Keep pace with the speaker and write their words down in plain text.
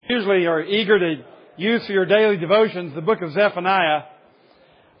Usually are eager to use for your daily devotions the book of Zephaniah.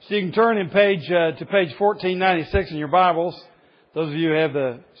 So you can turn to page 1496 in your Bibles. Those of you who have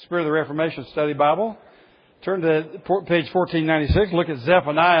the Spirit of the Reformation Study Bible, turn to page 1496, look at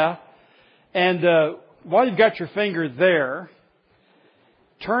Zephaniah. And while you've got your finger there,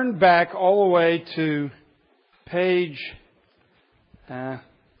 turn back all the way to page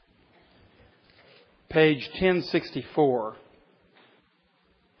 1064.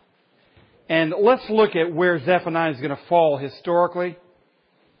 And let's look at where Zephaniah is going to fall historically.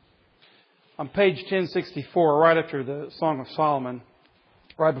 On page 1064, right after the Song of Solomon,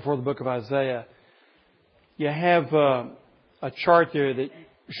 right before the book of Isaiah, you have a chart there that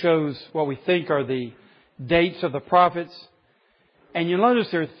shows what we think are the dates of the prophets. And you'll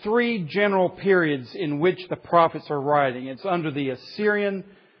notice there are three general periods in which the prophets are writing. It's under the Assyrian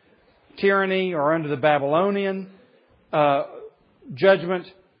tyranny or under the Babylonian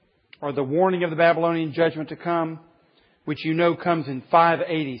judgment, or the warning of the Babylonian judgment to come, which you know comes in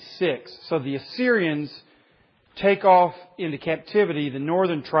 586. So the Assyrians take off into captivity the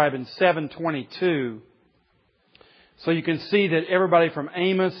northern tribe in 722. So you can see that everybody from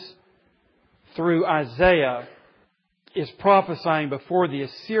Amos through Isaiah is prophesying before the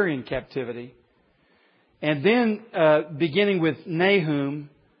Assyrian captivity. And then beginning with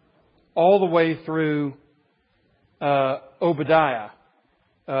Nahum all the way through Obadiah,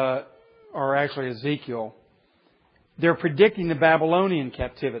 or actually Ezekiel, they're predicting the Babylonian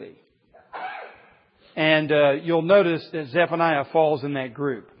captivity. And you'll notice that Zephaniah falls in that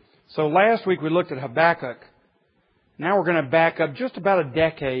group. So last week we looked at Habakkuk. Now we're going to back up just about a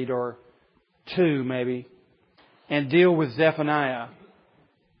decade or two maybe and deal with Zephaniah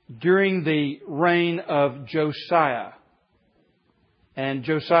during the reign of Josiah. And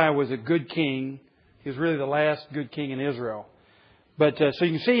Josiah was a good king. He was really the last good king in Israel. But so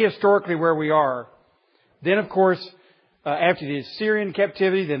you can see historically where we are. Then, of course, after the Assyrian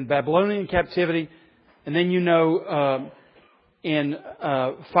captivity, then Babylonian captivity, and then in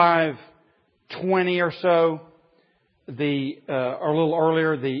 520 or so, or a little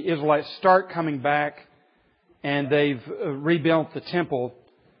earlier, the Israelites start coming back, and they've rebuilt the temple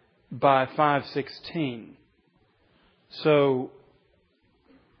by 516. So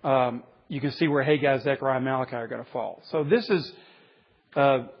you can see where Haggai, Zechariah, and Malachi are going to fall. So this is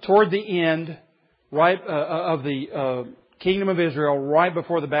toward the end, right, of the kingdom of Israel, right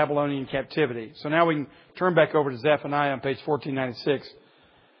before the Babylonian captivity. So now we can turn back over to Zephaniah on page 1496,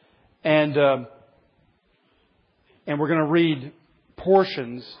 and we're going to read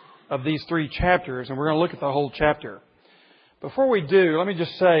portions of these three chapters, and we're going to look at the whole chapter. Before we do, let me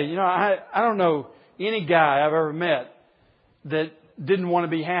just say, I don't know any guy I've ever met that didn't want to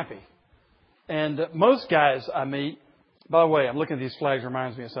be happy, and most guys I meet. By the way, I'm looking at these flags.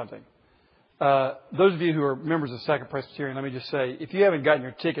 Reminds me of something. Those of you who are members of Second Presbyterian, let me just say, if you haven't gotten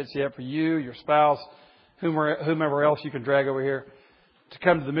your tickets yet for you, your spouse, whomever else you can drag over here to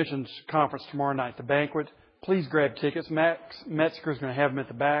come to the missions conference tomorrow night, the banquet, please grab tickets. Max Metzger is going to have them at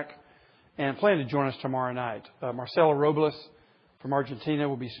the back, and plan to join us tomorrow night. Marcelo Robles from Argentina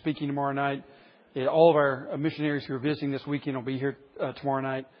will be speaking tomorrow night. All of our missionaries who are visiting this weekend will be here tomorrow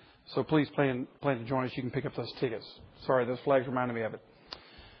night. So please plan to join us. You can pick up those tickets. Sorry, those flags reminded me of it.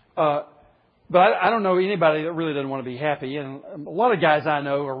 But I don't know anybody that really doesn't want to be happy. And a lot of guys I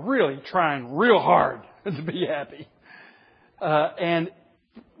know are really trying real hard to be happy. And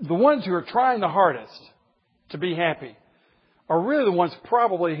the ones who are trying the hardest to be happy are really the ones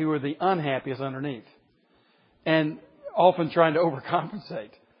probably who are the unhappiest underneath. And often trying to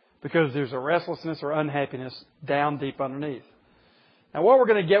overcompensate because there's a restlessness or unhappiness down deep underneath. Now, what we're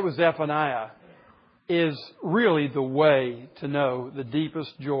going to get with Zephaniah is really the way to know the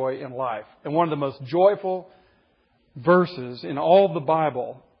deepest joy in life. And one of the most joyful verses in all of the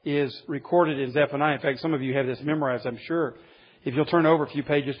Bible is recorded in Zephaniah. In fact, some of you have this memorized, I'm sure. If you'll turn over a few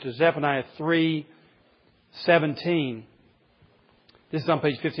pages to Zephaniah 3:17. This is on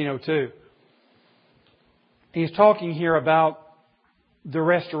page 1502. He's talking here about the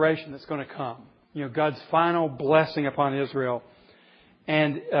restoration that's going to come. God's final blessing upon Israel.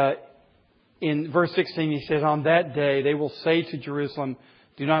 And in verse 16 he says, "On that day they will say to Jerusalem,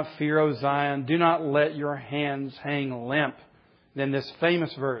 'Do not fear, O Zion. Do not let your hands hang limp.'" Then this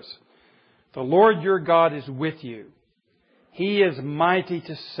famous verse, "The Lord your God is with you. He is mighty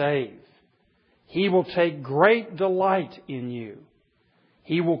to save. He will take great delight in you.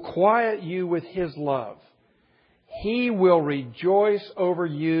 He will quiet you with His love. He will rejoice over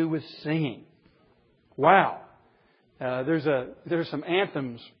you with singing." Wow. There's some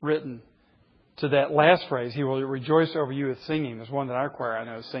anthems written to that last phrase. He will rejoice over you with singing. There's one that our choir I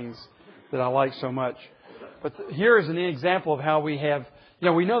know sings that I like so much. But here is an example of how we have,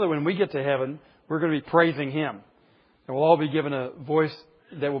 we know that when we get to heaven, we're going to be praising Him. And we'll all be given a voice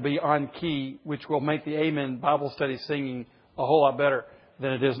that will be on key, which will make the Amen Bible study singing a whole lot better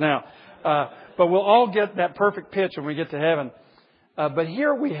than it is now. But we'll all get that perfect pitch when we get to heaven. But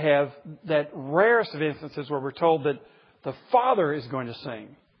here we have that rarest of instances where we're told that the Father is going to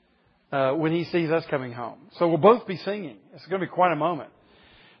sing when He sees us coming home. So we'll both be singing. It's going to be quite a moment.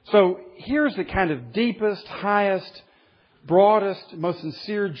 So here's the kind of deepest, highest, broadest, most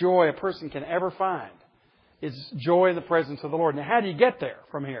sincere joy a person can ever find. It's joy in the presence of the Lord. Now, how do you get there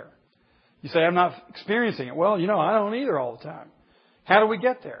from here? You say, I'm not experiencing it. Well, I don't either all the time. How do we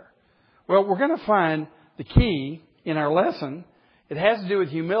get there? Well, we're going to find the key in our lesson. It has to do with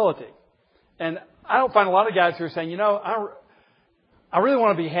humility. And I don't find a lot of guys who are saying, I really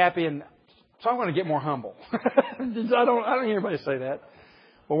want to be happy, and so I'm going to get more humble. I don't hear anybody say that.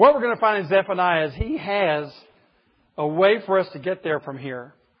 But what we're going to find in Zephaniah is he has a way for us to get there from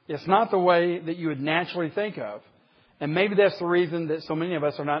here. It's not the way that you would naturally think of. And maybe that's the reason that so many of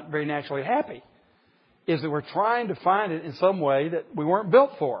us are not very naturally happy, is that we're trying to find it in some way that we weren't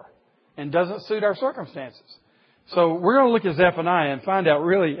built for and doesn't suit our circumstances. So we're going to look at Zephaniah and find out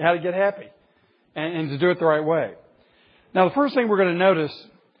really how to get happy and to do it the right way. Now, the first thing we're going to notice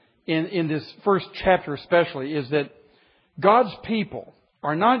in this first chapter especially is that God's people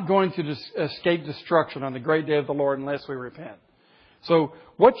are not going to escape destruction on the great day of the Lord unless we repent. So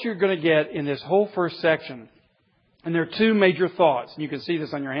what you're going to get in this whole first section, and there are two major thoughts, and you can see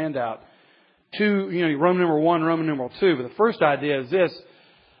this on your handout. Roman numeral 1, Roman numeral 2. But the first idea is this: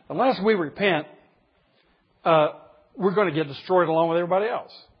 unless we repent, we're going to get destroyed along with everybody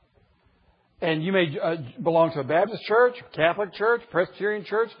else. And you may belong to a Baptist church, Catholic church, Presbyterian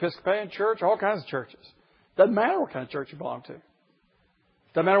church, Episcopalian church, all kinds of churches. Doesn't matter what kind of church you belong to.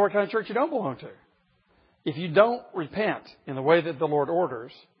 Doesn't matter what kind of church you don't belong to. If you don't repent in the way that the Lord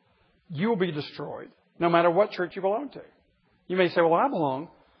orders, you will be destroyed, no matter what church you belong to. You may say, well, I belong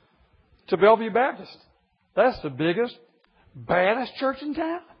to Bellevue Baptist. That's the biggest, baddest church in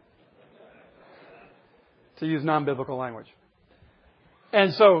town. To use non-biblical language.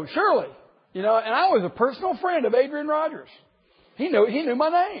 And so, surely, and I was a personal friend of Adrian Rogers. He knew my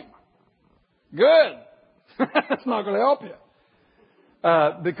name. Good. That's not going to help you.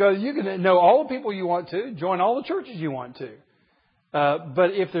 Because you can know all the people you want to, join all the churches you want to.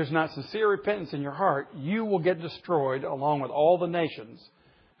 But if there's not sincere repentance in your heart, you will get destroyed along with all the nations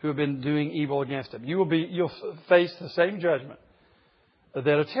who have been doing evil against Him. You'll face the same judgment that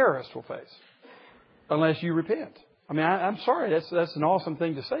a terrorist will face unless you repent. I mean, I'm sorry, that's an awesome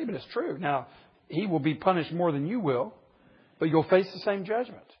thing to say, but it's true. Now, he will be punished more than you will, but you'll face the same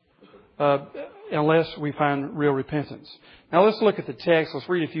judgment. Unless we find real repentance. Now let's look at the text. Let's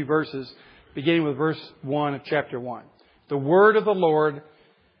read a few verses, beginning with verse 1 of chapter 1. The word of the Lord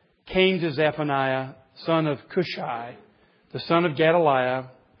came to Zephaniah, son of Cushai, the son of Gedaliah,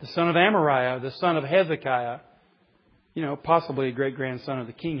 the son of Amariah, the son of Hezekiah, possibly a great-grandson of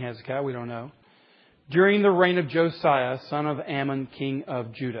the king Hezekiah, we don't know, during the reign of Josiah, son of Ammon, king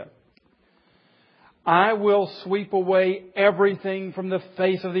of Judah. I will sweep away everything from the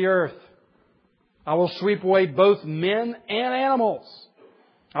face of the earth. I will sweep away both men and animals.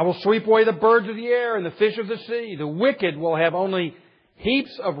 I will sweep away the birds of the air and the fish of the sea. The wicked will have only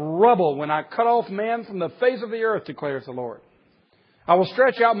heaps of rubble when I cut off man from the face of the earth, declares the Lord. I will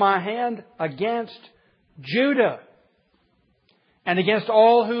stretch out my hand against Judah and against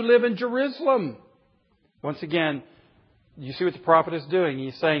all who live in Jerusalem. Once again, you see what the prophet is doing.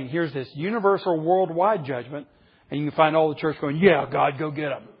 He's saying, here's this universal worldwide judgment. And you can find all the church going, yeah, God, go get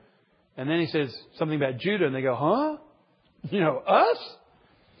them. And then he says something about Judah. And they go, huh? Us?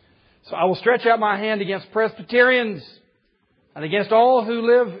 So I will stretch out my hand against Presbyterians and against all who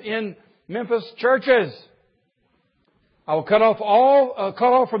live in Memphis churches. I will cut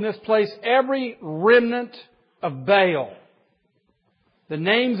off from this place every remnant of Baal. The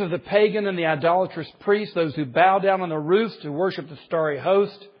names of the pagan and the idolatrous priests, those who bow down on the roofs to worship the starry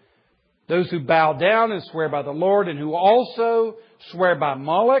host, those who bow down and swear by the Lord and who also swear by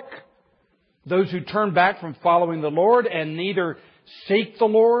Moloch, those who turn back from following the Lord and neither seek the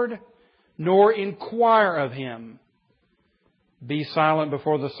Lord nor inquire of Him. Be silent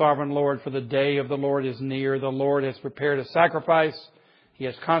before the sovereign Lord, for the day of the Lord is near. The Lord has prepared a sacrifice. He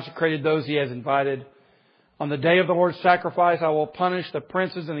has consecrated those He has invited. On the day of the Lord's sacrifice, I will punish the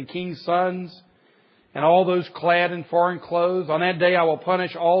princes and the king's sons and all those clad in foreign clothes. On that day, I will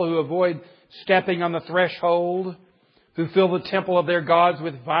punish all who avoid stepping on the threshold, who fill the temple of their gods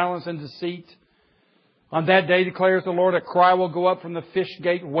with violence and deceit, On that day, declares the Lord, a cry will go up from the fish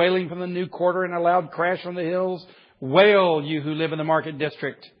gate, wailing from the new quarter, and a loud crash from the hills. Wail, you who live in the market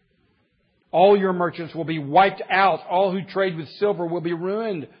district. All your merchants will be wiped out. All who trade with silver will be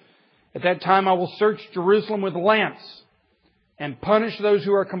ruined. At that time I will search Jerusalem with lamps and punish those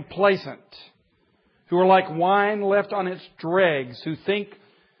who are complacent, who are like wine left on its dregs, who think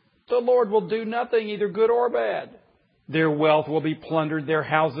the Lord will do nothing, either good or bad. Their wealth will be plundered, their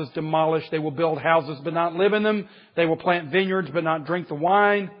houses demolished. They will build houses but not live in them. They will plant vineyards but not drink the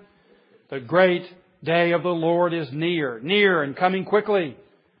wine. The great day of the Lord is near and coming quickly.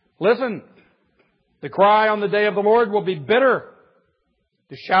 Listen, the cry on the day of the Lord will be bitter.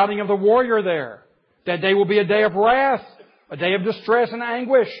 The shouting of the warrior there. That day will be a day of wrath, a day of distress and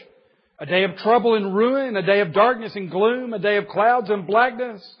anguish, a day of trouble and ruin, a day of darkness and gloom, a day of clouds and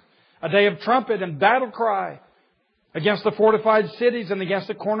blackness, a day of trumpet and battle cry against the fortified cities and against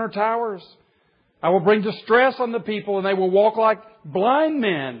the corner towers. I will bring distress on the people, and they will walk like blind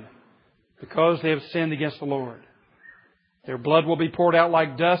men because they have sinned against the Lord. Their blood will be poured out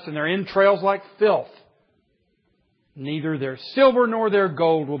like dust, and their entrails like filth. Neither their silver nor their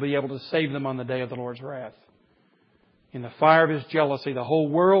gold will be able to save them on the day of the Lord's wrath. In the fire of His jealousy, the whole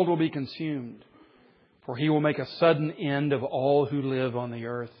world will be consumed, for He will make a sudden end of all who live on the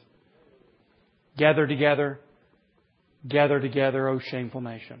earth. Gather together, O shameful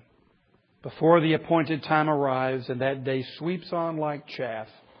nation, before the appointed time arrives and that day sweeps on like chaff,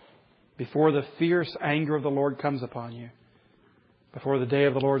 before the fierce anger of the Lord comes upon you, before the day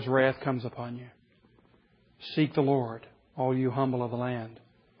of the Lord's wrath comes upon you. Seek the Lord, all you humble of the land,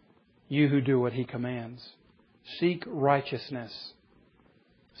 you who do what He commands. Seek righteousness.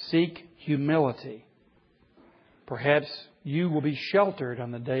 Seek humility. Perhaps you will be sheltered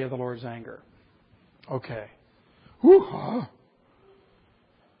on the day of the Lord's anger. Okay. Whew.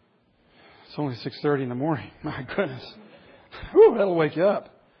 It's only 6:30 in the morning. My goodness. Whew, that'll wake you up.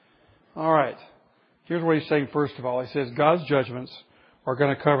 All right. Here's what He's saying first of all. He says, God's judgments are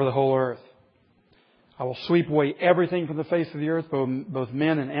going to cover the whole earth. I will sweep away everything from the face of the earth, both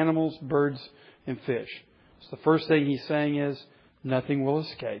men and animals, birds and fish. So the first thing He's saying is, nothing will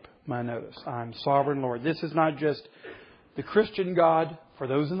escape my notice. I'm sovereign Lord. This is not just the Christian God for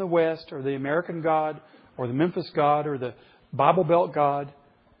those in the West, or the American God, or the Memphis God, or the Bible Belt God.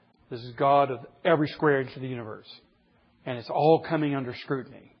 This is God of every square inch of the universe. And it's all coming under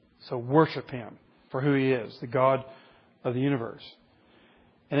scrutiny. So worship Him for who He is, the God of the universe.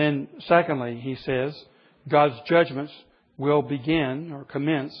 And then secondly, He says, God's judgments will begin or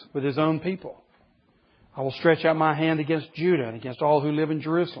commence with His own people. I will stretch out my hand against Judah and against all who live in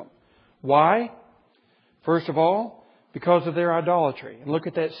Jerusalem. Why? First of all, because of their idolatry. And look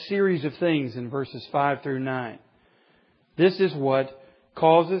at that series of things in verses 5 through 9. This is what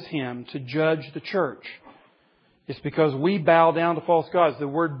causes Him to judge the church. It's because we bow down to false gods. The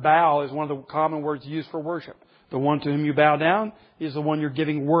word bow is one of the common words used for worship. The one to whom you bow down is the one you're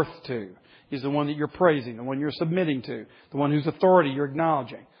giving worth to. He's the one that you're praising, the one you're submitting to, the one whose authority you're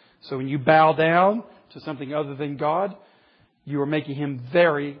acknowledging. So when you bow down to something other than God, you are making Him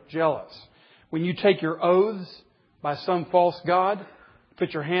very jealous. When you take your oaths by some false god,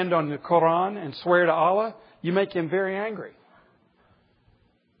 put your hand on the Quran and swear to Allah, you make Him very angry.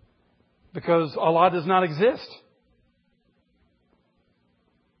 Because Allah does not exist.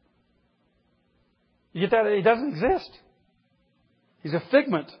 You get that? He doesn't exist. He's a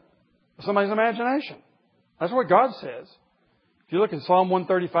figment of somebody's imagination. That's what God says. If you look in Psalm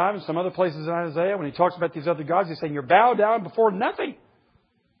 135 and some other places in Isaiah, when He talks about these other gods, He's saying, you're bowed down before nothing.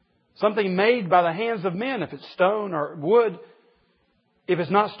 Something made by the hands of men, if it's stone or wood. If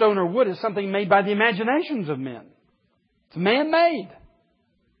it's not stone or wood, it's something made by the imaginations of men. It's man-made.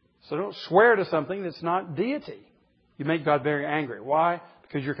 So don't swear to something that's not deity. You make God very angry. Why?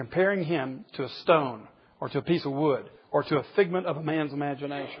 Because you're comparing Him to a stone or to a piece of wood or to a figment of a man's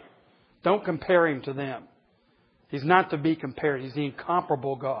imagination. Don't compare Him to them. He's not to be compared. He's the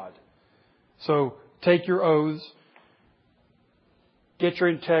incomparable God. So take your oaths. Get your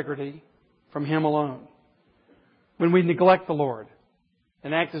integrity from Him alone. When we neglect the Lord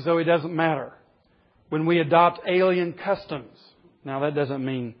and act as though He doesn't matter. When we adopt alien customs. Now that doesn't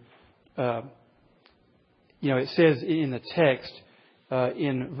mean, it says in the text,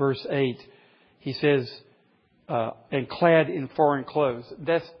 in verse 8, He says, and clad in foreign clothes.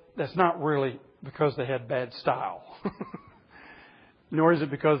 That's not really because they had bad style. Nor is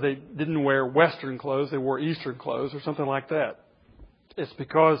it because they didn't wear Western clothes, they wore Eastern clothes or something like that. It's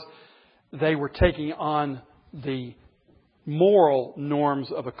because they were taking on the moral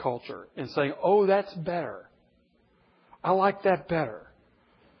norms of a culture and saying, oh, that's better. I like that better.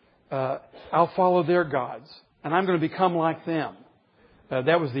 I'll follow their gods, and I'm going to become like them.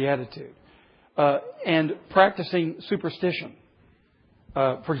 That was the attitude. And practicing superstition.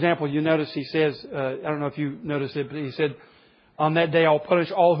 For example, you notice he says, I don't know if you noticed it, but he said, on that day I'll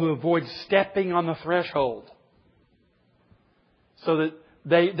punish all who avoid stepping on the threshold. So that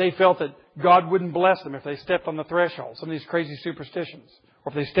they felt that God wouldn't bless them if they stepped on the threshold. Some of these crazy superstitions.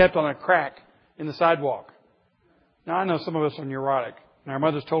 Or if they stepped on a crack in the sidewalk. Now I know some of us are neurotic. And our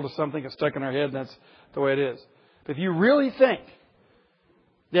mothers told us something, it stuck in our head, and that's the way it is. But if you really think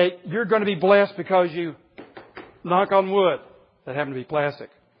that you're going to be blessed because you knock on wood that happen to be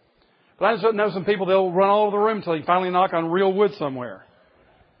plastic. But I just know some people, they'll run all over the room until you finally knock on real wood somewhere.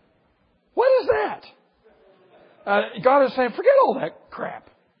 What is that? God is saying, forget all that crap.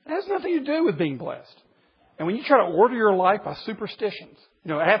 It has nothing to do with being blessed. And when you try to order your life by superstitions,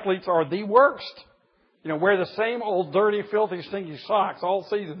 athletes are the worst. Wear the same old dirty, filthy, stinky socks all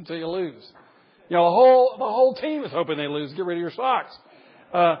season until you lose. The whole team is hoping they lose. Get rid of your socks.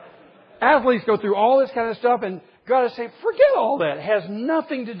 Athletes go through all this kind of stuff, and God is saying, forget all that. It has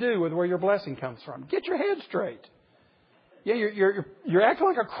nothing to do with where your blessing comes from. Get your head straight. Yeah, you're acting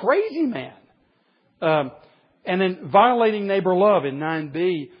like a crazy man. And then violating neighbor love in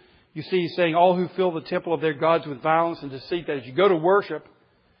 9b, you see he's saying, all who fill the temple of their gods with violence and deceit. That is, you go to worship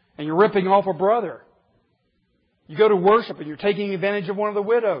and you're ripping off a brother. You go to worship and you're taking advantage of one of the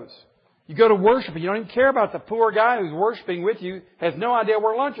widows. You go to worship and you don't even care about the poor guy who's worshiping with you, has no idea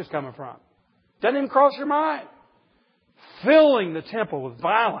where lunch is coming from. Doesn't even cross your mind. Filling the temple with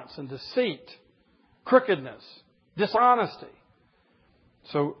violence and deceit, crookedness, dishonesty.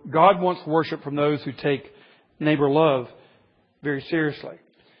 So God wants worship from those who take neighbor love very seriously.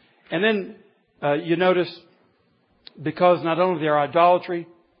 And then you notice, because not only of their idolatry,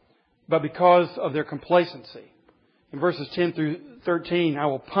 but because of their complacency. In verses 10 through 13, I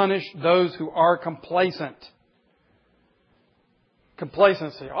will punish those who are complacent.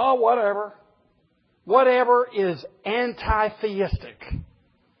 Complacency. Oh, whatever. Whatever is anti-theistic.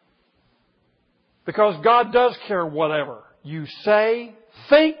 Because God does care whatever you say,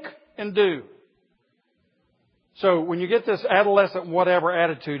 think, and do. So when you get this adolescent whatever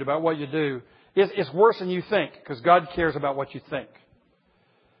attitude about what you do, it's worse than you think, because God cares about what you think.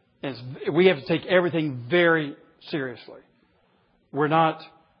 And we have to take everything very seriously. We're not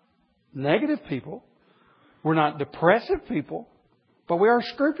negative people. We're not depressive people. But we are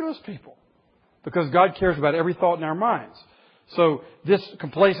scrupulous people. Because God cares about every thought in our minds. So this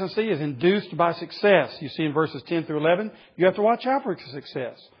complacency is induced by success. You see in verses 10 through 11, you have to watch out for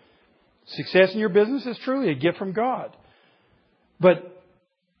success. Success in your business is truly a gift from God. But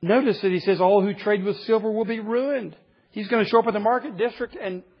notice that he says all who trade with silver will be ruined. He's going to show up in the market district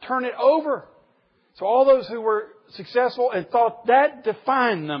and turn it over. So all those who were successful and thought that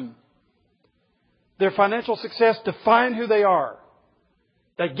defined them, their financial success defined who they are.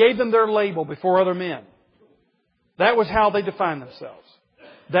 That gave them their label before other men. That was how they defined themselves.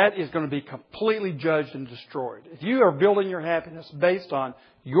 That is going to be completely judged and destroyed. If you are building your happiness based on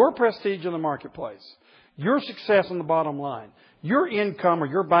your prestige in the marketplace, your success on the bottom line, your income or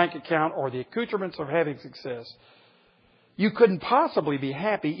your bank account or the accoutrements of having success, you couldn't possibly be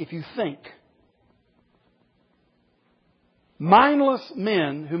happy if you think. Mindless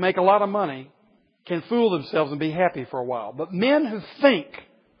men who make a lot of money can fool themselves and be happy for a while. But men who think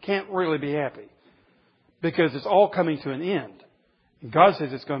can't really be happy because it's all coming to an end. And God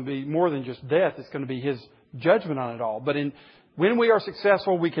says it's going to be more than just death. It's going to be His judgment on it all. But when we are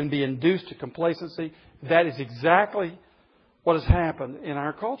successful, we can be induced to complacency. That is exactly what has happened in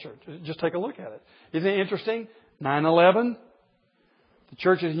our culture. Just take a look at it. Isn't it interesting? 9/11, the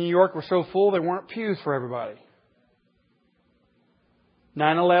churches in New York were so full there weren't pews for everybody.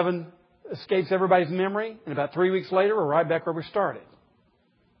 9/11 escapes everybody's memory, and about 3 weeks later, we're right back where we started.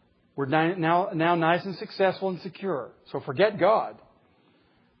 We're now nice and successful and secure. So forget God.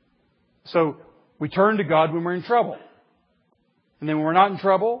 So we turn to God when we're in trouble. And then when we're not in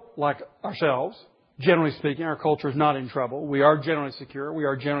trouble, like ourselves, generally speaking, our culture is not in trouble. We are generally secure. We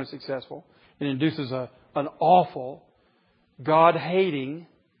are generally successful. It induces an awful, God-hating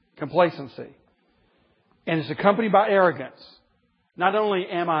complacency. And it's accompanied by arrogance. Not only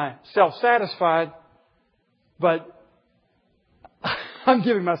am I self-satisfied, but I'm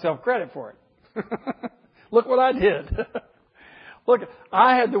giving myself credit for it. Look what I did. Look,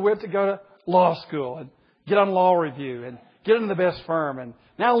 I had the wit to go to law school and get on law review and get into the best firm. And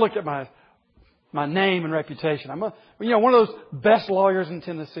now look at my name and reputation. I'm one of those best lawyers in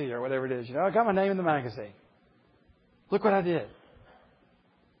Tennessee or whatever it is. I got my name in the magazine. Look what I did.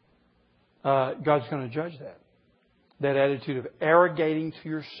 God's going to judge that. that attitude of arrogating to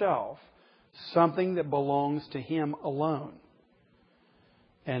yourself something that belongs to Him alone.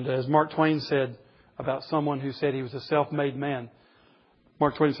 And as Mark Twain said about someone who said he was a self-made man,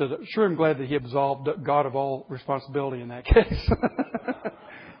 Mark Twain said, sure, I'm glad that he absolved God of all responsibility in that case.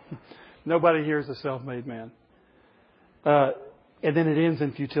 Nobody here is a self-made man. And then it ends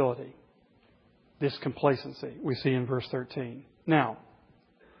in futility. This complacency we see in verse 13. Now,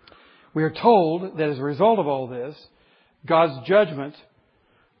 we are told that as a result of all this, God's judgment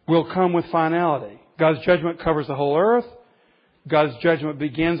will come with finality. God's judgment covers the whole earth. God's judgment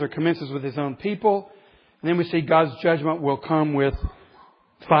begins or commences with His own people. And then we see God's judgment will come with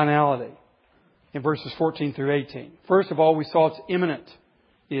finality in verses 14 through 18. First of all, we saw it's imminent.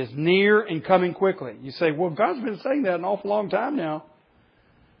 It is near and coming quickly. You say, well, God's been saying that an awful long time now.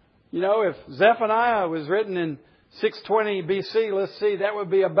 You know, if Zephaniah was written in 620 BC, let's see, that would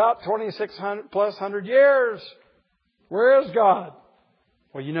be about 2,600 plus 100 years. Where is God?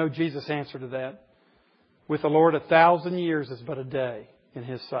 Well, you know Jesus' answer to that. With the Lord, 1,000 years is but a day in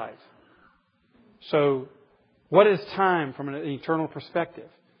His sight. So, what is time from an eternal perspective?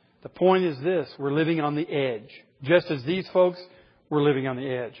 The point is this: we're living on the edge. Just as these folks were living on the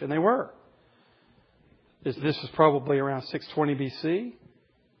edge. And they were. This is probably around 620 BC.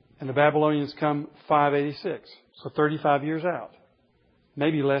 And the Babylonians come 586. So 35 years out.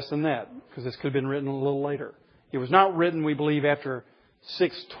 Maybe less than that, because this could have been written a little later. It was not written, we believe, after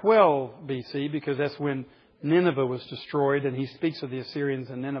 612 BC, because that's when Nineveh was destroyed, and he speaks of the Assyrians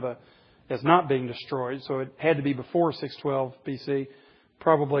and Nineveh as not being destroyed. So it had to be before 612 BC,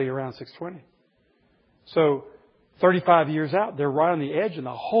 probably around 620. So 35 years out, they're right on the edge, and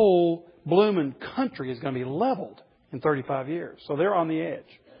the whole blooming country is going to be leveled in 35 years. So they're on the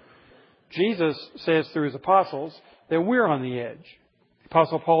edge. Jesus says through His apostles that we're on the edge.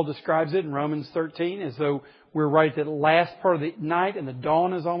 Apostle Paul describes it in Romans 13 as though we're right at the last part of the night and the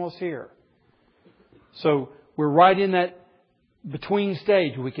dawn is almost here. So we're right in that between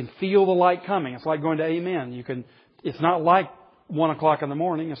stage where we can feel the light coming. It's like going to Amen. It's not like 1 o'clock in the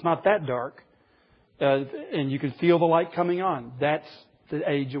morning. It's not that dark. And you can feel the light coming on. That's the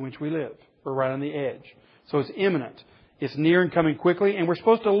age in which we live. We're right on the edge. So it's imminent. It's near and coming quickly, and we're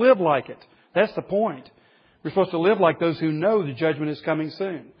supposed to live like it. That's the point. We're supposed to live like those who know the judgment is coming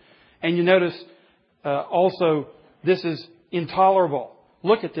soon. And you notice also this is intolerable.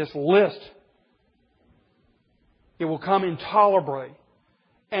 Look at this list. It will come intolerably.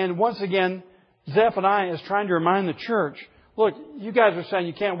 And once again, Zephaniah is trying to remind the church, look, you guys are saying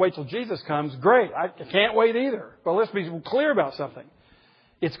you can't wait till Jesus comes. Great. I can't wait either. But let's be clear about something.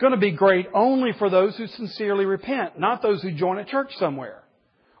 It's going to be great only for those who sincerely repent, not those who join a church somewhere,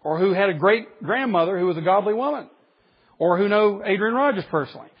 or who had a great-grandmother who was a godly woman, or who know Adrian Rogers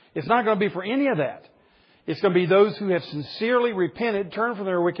personally. It's not going to be for any of that. It's going to be those who have sincerely repented, turned from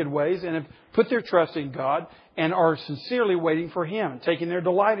their wicked ways, and have put their trust in God, and are sincerely waiting for Him, taking their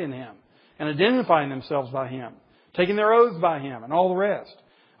delight in Him, and identifying themselves by Him, taking their oaths by Him, and all the rest.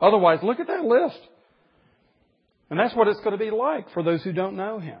 Otherwise, look at that list. And that's what it's going to be like for those who don't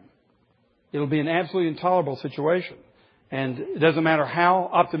know Him. It'll be an absolutely intolerable situation. And it doesn't matter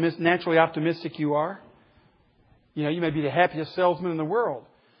how naturally optimistic you are. You know, you may be the happiest salesman in the world.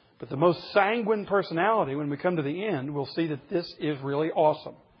 But the most sanguine personality, when we come to the end, will see that this is really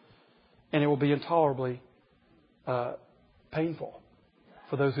awesome. And it will be intolerably painful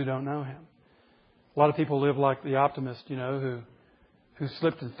for those who don't know Him. A lot of people live like the optimist, you know, who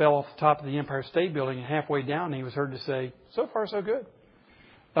slipped and fell off the top of the Empire State Building, and halfway down he was heard to say, so far so good.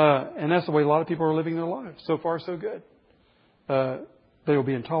 And that's the way a lot of people are living their lives. So far so good. They will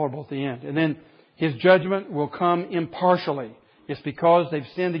be intolerable at the end. And then His judgment will come impartially. It's because they've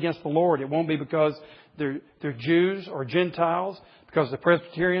sinned against the Lord. It won't be because they're Jews or Gentiles, because they're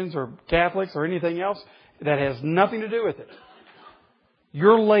Presbyterians or Catholics or anything else. That has nothing to do with it.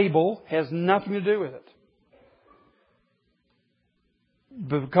 Your label has nothing to do with it.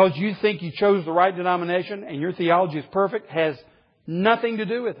 But because you think you chose the right denomination and your theology is perfect, has nothing to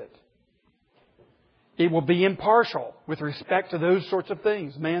do with it. It will be impartial with respect to those sorts of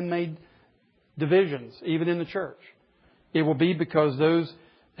things, man-made divisions, even in the church. It will be because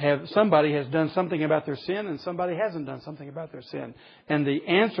somebody has done something about their sin and somebody hasn't done something about their sin. And the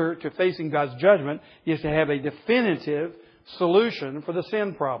answer to facing God's judgment is to have a definitive solution for the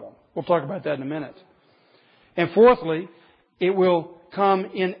sin problem. We'll talk about that in a minute. And fourthly, it will come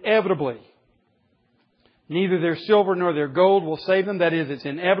inevitably. Neither their silver nor their gold will save them. That is, it's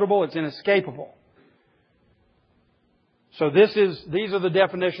inevitable, it's inescapable. So these are the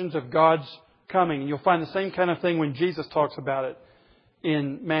definitions of God's coming. And you'll find the same kind of thing when Jesus talks about it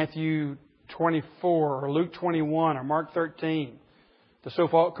in Matthew 24 or Luke 21 or Mark 13, the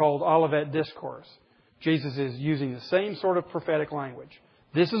so-called Olivet Discourse, Jesus is using the same sort of prophetic language.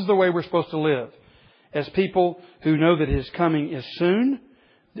 This is the way we're supposed to live. As people who know that His coming is soon,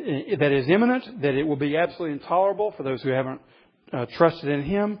 that is imminent, that it will be absolutely intolerable for those who haven't trusted in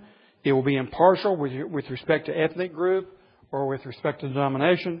Him. It will be impartial with respect to ethnic group or with respect to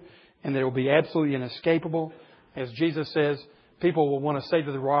denomination, and that it will be absolutely inescapable. As Jesus says, people will want to say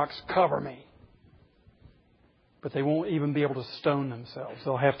to the rocks, "Cover me." But they won't even be able to stone themselves.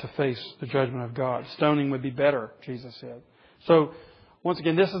 They'll have to face the judgment of God. Stoning would be better, Jesus said. So, once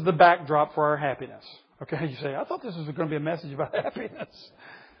again, this is the backdrop for our happiness. Okay, you say, I thought this was going to be a message about happiness.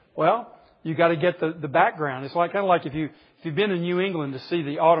 Well, you got to get the background. It's kind of like if you've been in New England to see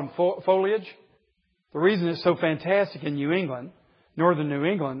the autumn foliage. The reason it's so fantastic in New England, northern New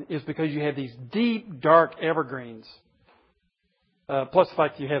England, is because you have these deep, dark evergreens. Plus the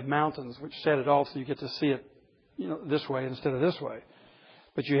fact that you have mountains which set it off so you get to see it, this way instead of this way.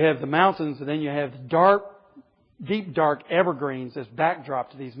 But you have the mountains, and then you have the deep, dark evergreens as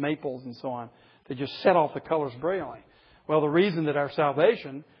backdrop to these maples and so on. They just set off the colors brilliantly. Well, the reason that our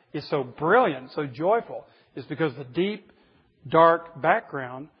salvation is so brilliant, so joyful, is because the deep, dark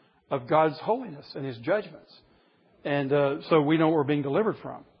background of God's holiness and His judgments. And so we know what we're being delivered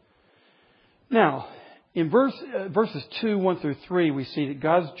from. Now, in verses 2, 1 through 3, we see that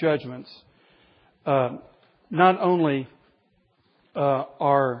God's judgments not only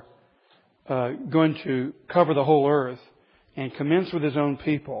are going to cover the whole earth and commence with His own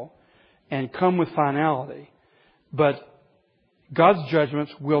people and come with finality, but God's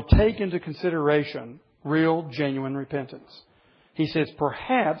judgments will take into consideration real, genuine repentance. He says,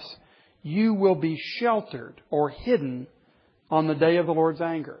 perhaps you will be sheltered or hidden on the day of the Lord's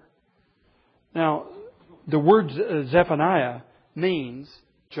anger. Now, the word Zephaniah means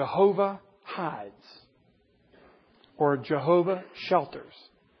Jehovah hides or Jehovah shelters.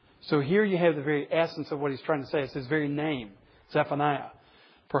 So here you have the very essence of what he's trying to say. It's his very name, Zephaniah.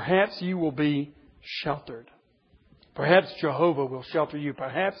 Perhaps you will be sheltered. Perhaps Jehovah will shelter you.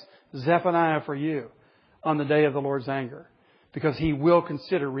 Perhaps Zephaniah for you on the day of the Lord's anger. Because He will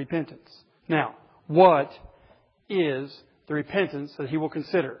consider repentance. Now, what is the repentance that He will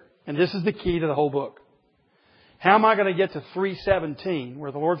consider? And this is the key to the whole book. How am I going to get to 3:17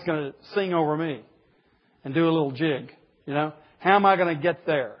 where the Lord's going to sing over me and do a little jig? How am I going to get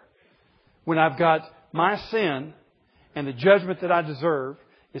there? When I've got my sin and the judgment that I deserve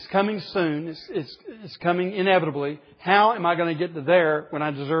is coming soon. It's coming inevitably. How am I going to get to there when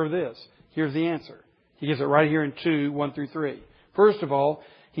I deserve this? Here's the answer. He gives it right here in 2, 1 through 3. First of all,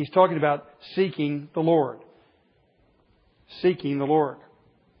 he's talking about seeking the Lord. Seeking the Lord.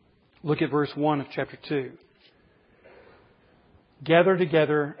 Look at verse 1 of chapter 2. Gather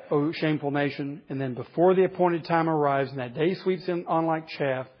together, O shameful nation, and then before the appointed time arrives and that day sweeps in on like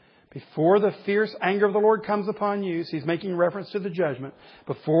chaff, before the fierce anger of the Lord comes upon you, so he's making reference to the judgment,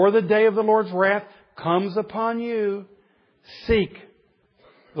 before the day of the Lord's wrath comes upon you, seek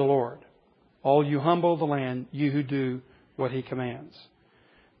the Lord. All you humble the land, you who do what He commands.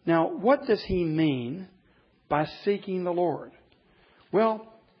 Now, what does he mean by seeking the Lord? Well,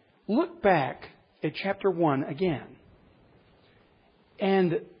 look back at chapter 1 again.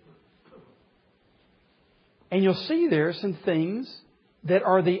 And you'll see there some things that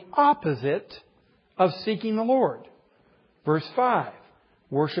are the opposite of seeking the Lord. Verse 5,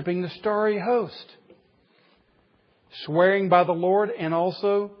 worshiping the starry host, swearing by the Lord and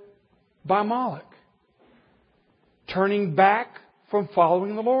also by Moloch, turning back from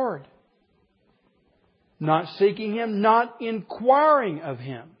following the Lord, not seeking Him, not inquiring of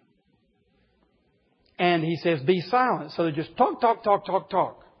Him. And he says, be silent. So they just talk,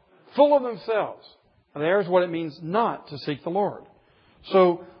 full of themselves. Now, there's what it means not to seek the Lord.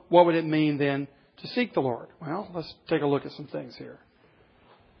 So what would it mean then to seek the Lord? Well, let's take a look at some things here.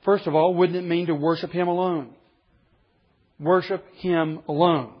 First of all, wouldn't it mean to worship Him alone? Worship Him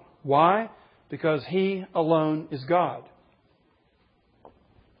alone. Why? Because He alone is God.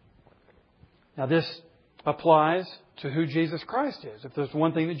 Now this applies to who Jesus Christ is. If there's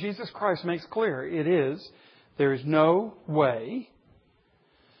one thing that Jesus Christ makes clear, it is there is no way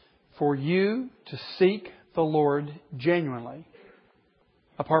for you to seek the Lord genuinely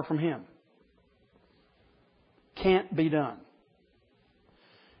apart from Him. Can't be done.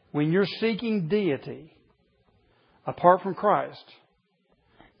 When you're seeking deity apart from Christ,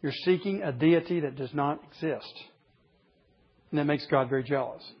 you're seeking a deity that does not exist. And that makes God very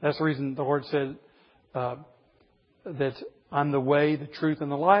jealous. That's the reason the Lord said that I'm the way, the truth,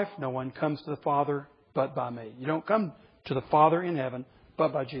 and the life. No one comes to the Father but by me. You don't come to the Father in heaven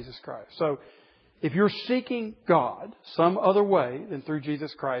but by Jesus Christ. So, if you're seeking God some other way than through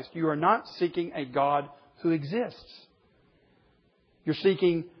Jesus Christ, you are not seeking a God who exists. You're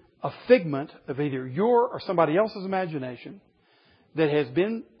seeking a figment of either your or somebody else's imagination that has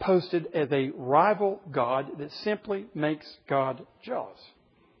been posted as a rival God that simply makes God jealous.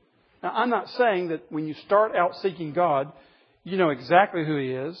 Now, I'm not saying that when you start out seeking God, you know exactly who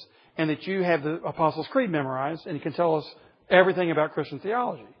He is and that you have the Apostles' Creed memorized and He can tell us everything about Christian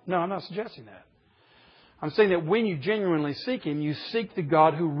theology. No, I'm not suggesting that. I'm saying that when you genuinely seek Him, you seek the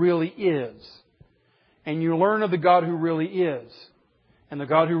God who really is. And you learn of the God who really is. And the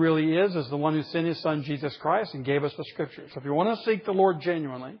God who really is the one who sent His Son, Jesus Christ, and gave us the Scriptures. So if you want to seek the Lord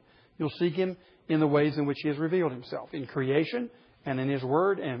genuinely, you'll seek Him in the ways in which He has revealed Himself. In creation, and in His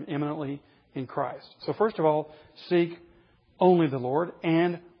Word, and eminently in Christ. So first of all, seek only the Lord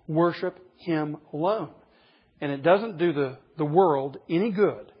and worship Him alone. And it doesn't do the world any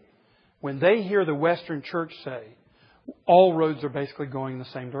good when they hear the Western church say, all roads are basically going in the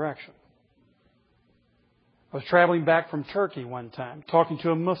same direction. I was traveling back from Turkey one time, talking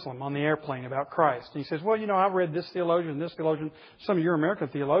to a Muslim on the airplane about Christ. And he says, well, I've read this theologian and this theologian, some of your American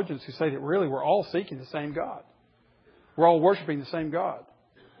theologians who say that really we're all seeking the same God. We're all worshiping the same God.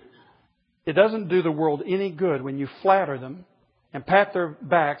 It doesn't do the world any good when you flatter them and pat their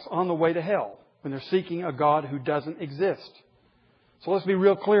backs on the way to hell when they're seeking a God who doesn't exist. So let's be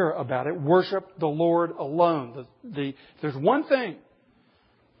real clear about it. Worship the Lord alone. If there's one thing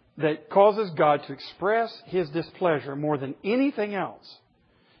that causes God to express His displeasure more than anything else,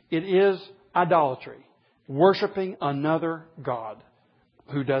 it is idolatry. Worshiping another God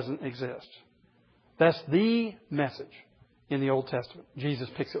who doesn't exist. That's the message in the Old Testament. Jesus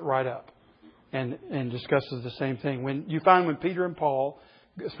picks it right up and discusses the same thing. When you find when Peter and Paul,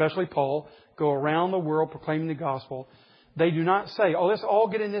 especially Paul, go around the world proclaiming the gospel, they do not say, let's all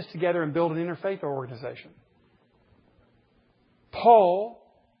get in this together and build an interfaith organization. Paul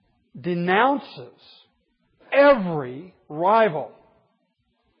denounces every rival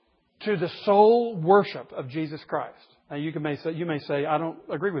to the sole worship of Jesus Christ. Now you may say, I don't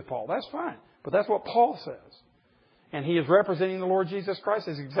agree with Paul. That's fine. But that's what Paul says. And he is representing the Lord Jesus Christ.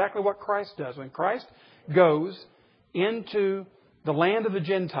 That's exactly what Christ does. When Christ goes into the land of the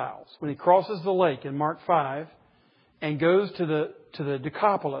Gentiles, when He crosses the lake in Mark 5, and goes to the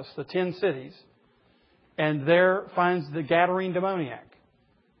Decapolis, the 10 cities, and there finds the Gadarene demoniac.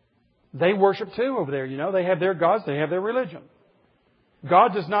 They worship too over there, They have their gods, they have their religion.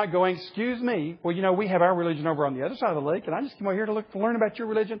 God does not go, excuse me, well, we have our religion over on the other side of the lake, and I just came over here to learn about your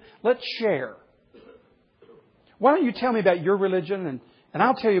religion. Let's share. Why don't you tell me about your religion, and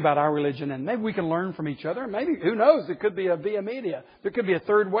I'll tell you about our religion, and maybe we can learn from each other. Maybe, who knows, it could be a via media. There could be a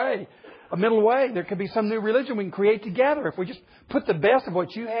third way. A middle way. There could be some new religion we can create together. If we just put the best of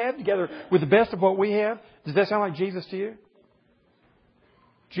what you have together with the best of what we have. Does that sound like Jesus to you?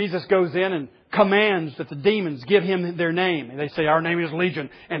 Jesus goes in and commands that the demons give Him their name. And they say, our name is Legion.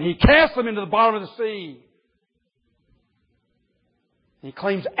 And He casts them into the bottom of the sea. And He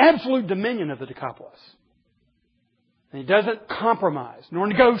claims absolute dominion of the Decapolis. And He doesn't compromise nor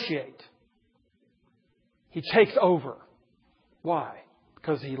negotiate. He takes over. Why?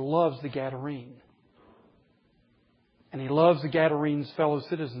 Because He loves the Gadarene. And He loves the Gadarene's fellow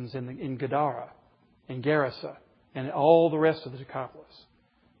citizens in Gadara, and Gerasa, and all the rest of the Decapolis.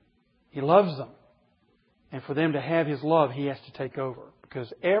 He loves them. And for them to have His love, He has to take over.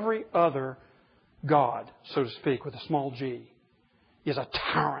 Because every other God, so to speak, with a small g, is a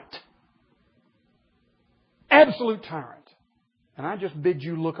tyrant. Absolute tyrant. And I just bid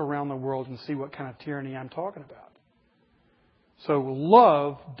you look around the world and see what kind of tyranny I'm talking about. So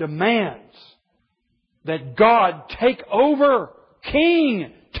love demands that God take over.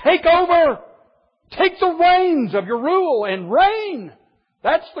 King, take over. Take the reins of your rule and reign.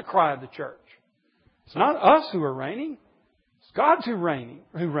 That's the cry of the church. It's not us who are reigning. It's God who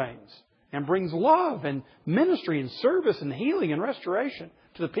reigns and brings love and ministry and service and healing and restoration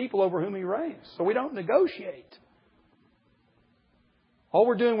to the people over whom He reigns. So we don't negotiate. All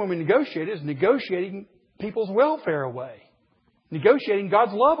we're doing when we negotiate is negotiating people's welfare away. Negotiating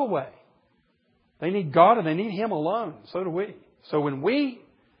God's love away. They need God and they need Him alone. So do we. So when we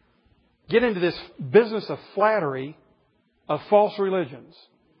get into this business of flattery, of false religions,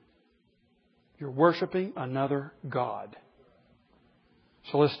 you're worshiping another God.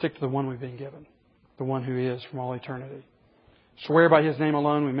 So let's stick to the one we've been given. The one who is from all eternity. Swear by His name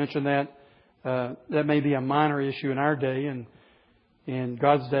alone. We mentioned that. That may be a minor issue in our day, and in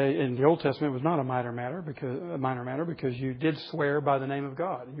God's day, in the Old Testament, it was not a minor matter because you did swear by the name of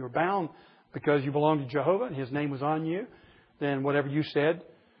God. And you were bound because you belonged to Jehovah and His name was on you. then whatever you said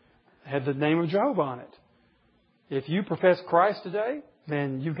had the name of Jehovah on it. If you profess Christ today,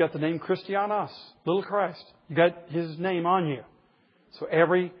 then you've got the name Christianos, little Christ. You've got His name on you. So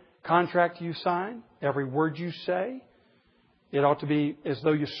every contract you sign, every word you say, it ought to be as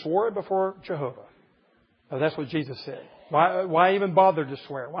though you swore it before Jehovah. Now, that's what Jesus said. Why even bother to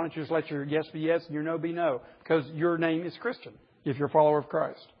swear? Why don't you just let your yes be yes and your no be no? Because your name is Christian if you're a follower of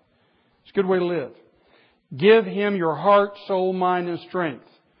Christ. It's a good way to live. Give Him your heart, soul, mind, and strength.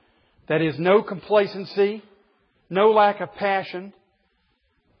 That is no complacency, no lack of passion.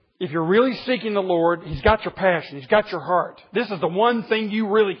 If you're really seeking the Lord, He's got your passion. He's got your heart. This is the one thing you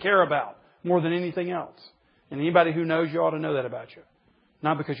really care about more than anything else. And anybody who knows you ought to know that about you.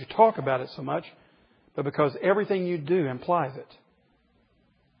 Not because you talk about it so much, but because everything you do implies it.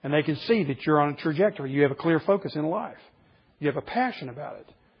 And they can see that you're on a trajectory. You have a clear focus in life. You have a passion about it.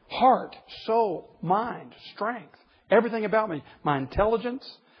 Heart, soul, mind, strength. Everything about me. My intelligence,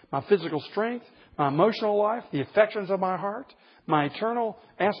 my physical strength, my emotional life, the affections of my heart, my eternal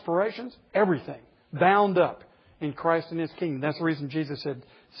aspirations, everything bound up in Christ and His kingdom. That's the reason Jesus said,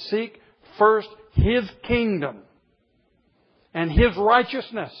 seek first His kingdom and His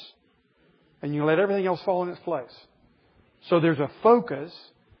righteousness, and you let everything else fall in its place. So there's a focus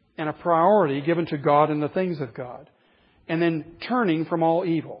and a priority given to God and the things of God. And then turning from all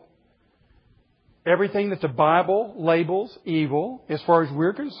evil. Everything that the Bible labels evil, as far as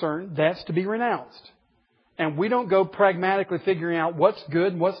we're concerned, that's to be renounced. And we don't go pragmatically figuring out what's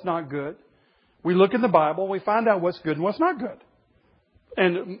good and what's not good. We look in the Bible and we find out what's good and what's not good.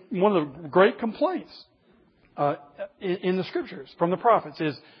 And one of the great complaints in the Scriptures from the prophets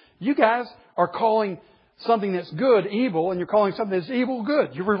is, you guys are calling something that's good evil, and you're calling something that's evil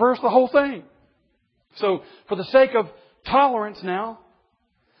good. You reverse the whole thing. So, for the sake of tolerance now,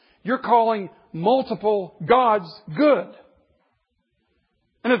 you're calling multiple gods good.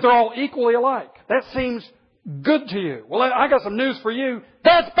 And that they're all equally alike. That seems good to you. Well, I got some news for you.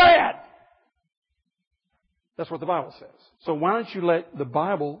 That's bad! That's what the Bible says. So why don't you let the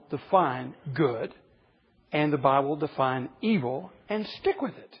Bible define good and the Bible define evil and stick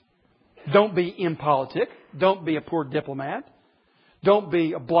with it? Don't be impolitic. Don't be a poor diplomat. Don't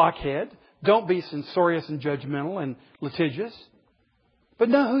be a blockhead. Don't be censorious and judgmental and litigious. But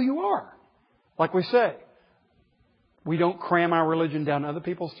know who you are. Like we say, we don't cram our religion down other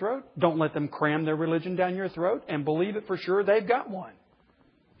people's throat. Don't let them cram their religion down your throat and believe it for sure they've got one.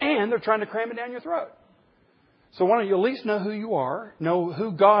 And they're trying to cram it down your throat. So why don't you at least know who you are, know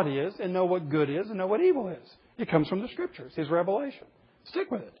who God is, and know what good is, and know what evil is. It comes from the Scriptures, His revelation.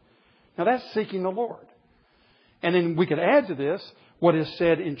 Stick with it. Now that's seeking the Lord. And then we could add to this what is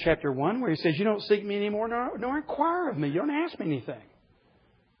said in chapter 1, where He says, you don't seek Me anymore, nor inquire of Me. You don't ask Me anything.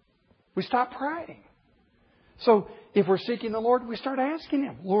 We stop praying. So if we're seeking the Lord, we start asking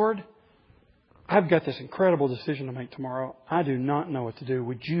Him, Lord, I've got this incredible decision to make tomorrow. I do not know what to do.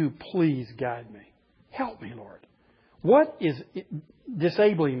 Would You please guide me? Help me, Lord. What is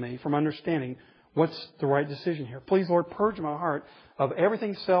disabling me from understanding what's the right decision here? Please, Lord, purge my heart of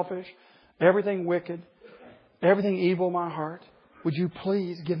everything selfish, everything wicked, everything evil in my heart. Would You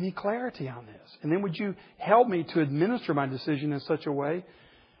please give me clarity on this? And then would You help me to administer my decision in such a way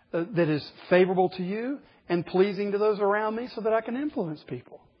that is favorable to You and pleasing to those around me so that I can influence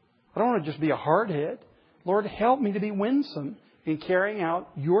people? I don't want to just be a hardhead. Lord, help me to be winsome in carrying out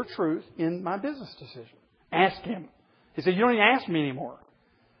Your truth in my business decision. Ask Him. He said, you don't even ask Me anymore.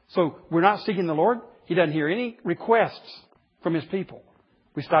 So we're not seeking the Lord. He doesn't hear any requests from His people.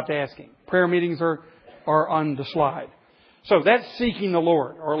 We stopped asking. Prayer meetings are on the slide. So that's seeking the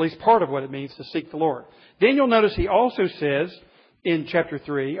Lord, or at least part of what it means to seek the Lord. Then you'll notice He also says in chapter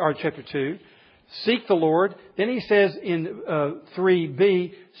 3, or chapter 2, seek the Lord. Then He says in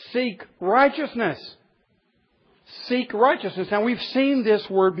 3b, seek righteousness. Seek righteousness. Now we've seen this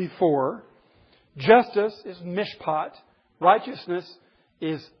word before. Justice is mishpat. Righteousness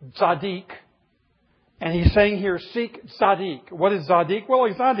is tzaddik. And He's saying here, seek tzaddik. What is tzaddik? Well,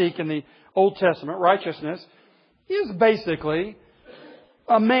 tzaddik in the Old Testament, righteousness, is basically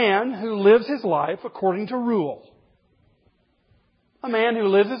a man who lives his life according to rule. A man who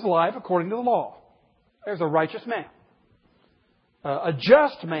lives his life according to the law. There's a righteous man. A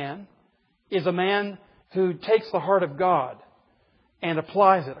just man is a man who takes the heart of God and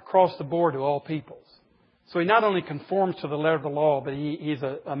applies it across the board to all peoples. So he not only conforms to the letter of the law, but he's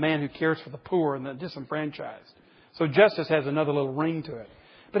a man who cares for the poor and the disenfranchised. So justice has another little ring to it.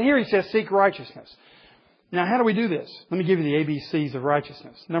 But here he says, seek righteousness. Now, how do we do this? Let me give you the ABCs of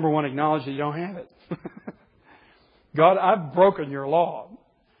righteousness. Number one, acknowledge that you don't have it. God, I've broken Your law.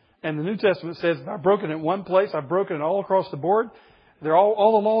 And the New Testament says, if I've broken it in one place, I've broken it all across the board.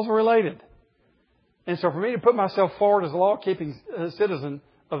 All the laws are related. And so for me to put myself forward as a law-keeping citizen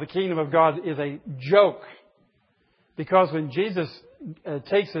of the kingdom of God is a joke. Because when Jesus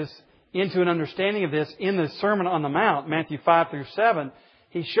takes us into an understanding of this in the Sermon on the Mount, Matthew 5 through 7,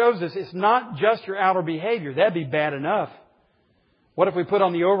 He shows us it's not just your outer behavior. That'd be bad enough. What if we put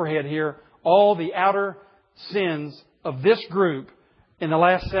on the overhead here all the outer sins of this group in the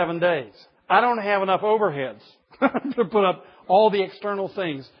last 7 days? I don't have enough overheads to put up all the external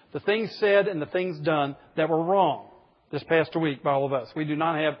things, the things said and the things done that were wrong this past week by all of us. We do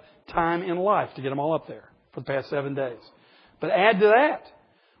not have time in life to get them all up there for the past 7 days. But add to that,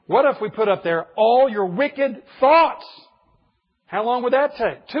 what if we put up there all your wicked thoughts? How long would that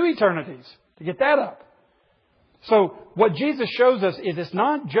take? 2 eternities to get that up. So what Jesus shows us is it's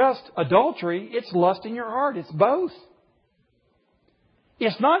not just adultery, it's lust in your heart. It's both.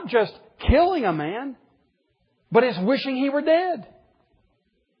 It's not just killing a man, but it's wishing he were dead.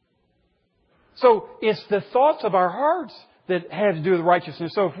 So it's the thoughts of our hearts that have to do with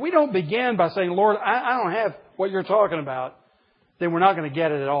righteousness. So if we don't begin by saying, Lord, I don't have what you're talking about, then we're not going to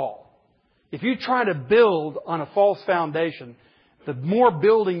get it at all. If you try to build on a false foundation, the more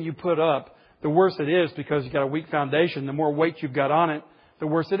building you put up, the worse it is, because you've got a weak foundation. The more weight you've got on it, the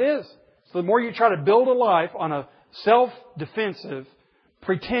worse it is. So the more you try to build a life on a self-defensive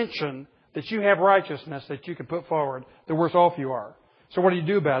pretension that you have righteousness that you can put forward, the worse off you are. So what do you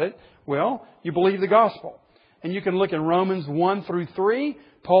do about it? Well, you believe the gospel. And you can look in Romans 1 through 3.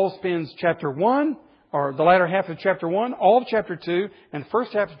 Paul spends chapter 1, or the latter half of chapter 1, all of chapter 2, and the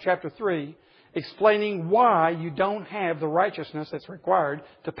first half of chapter 3, explaining why you don't have the righteousness that's required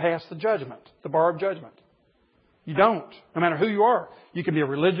to pass the judgment, the bar of judgment. You don't, no matter who you are. You can be a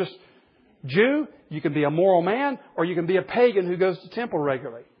religious Jew, you can be a moral man, or you can be a pagan who goes to temple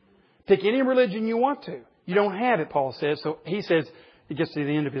regularly. Pick any religion you want to. You don't have it, Paul says. So he says, he gets to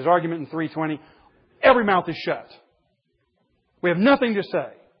the end of his argument in 3:20, every mouth is shut. We have nothing to say.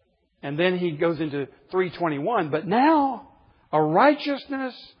 And then he goes into 3:21, but now a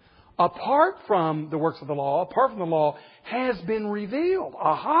righteousness apart from the works of the law, apart from the law, has been revealed.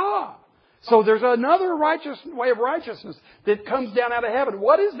 Aha! So there's another righteous way of righteousness that comes down out of heaven.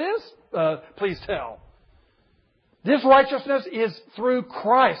 What is this? Please tell. This righteousness is through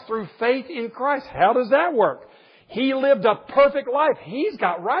Christ, through faith in Christ. How does that work? He lived a perfect life. He's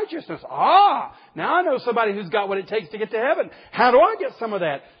got righteousness. Now I know somebody who's got what it takes to get to heaven. How do I get some of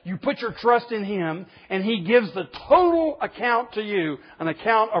that? You put your trust in Him, and He gives the total account to you, an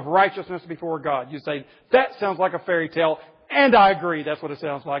account of righteousness before God. You say, that sounds like a fairy tale, and I agree. That's what it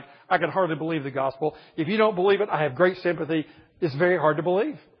sounds like. I can hardly believe the gospel. If you don't believe it, I have great sympathy. It's very hard to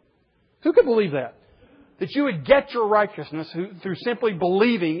believe. Who could believe that? That you would get your righteousness through simply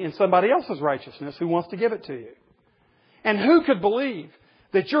believing in somebody else's righteousness who wants to give it to you. And who could believe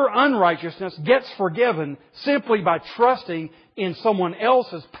that your unrighteousness gets forgiven simply by trusting in someone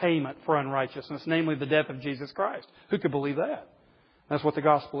else's payment for unrighteousness, namely the death of Jesus Christ? Who could believe that? That's what the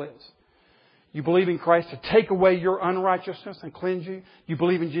gospel is. You believe in Christ to take away your unrighteousness and cleanse you. You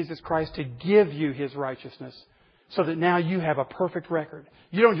believe in Jesus Christ to give you His righteousness so that now you have a perfect record.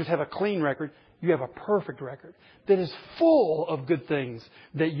 You don't just have a clean record. You have a perfect record that is full of good things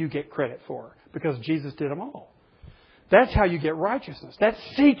that you get credit for because Jesus did them all. That's how you get righteousness. That's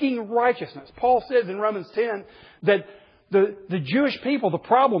seeking righteousness. Paul says in Romans 10 that the Jewish people, the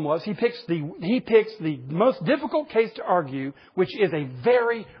problem was he picks the most difficult case to argue, which is a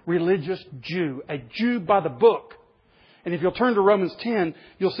very religious Jew, a Jew by the book. And if you'll turn to Romans 10,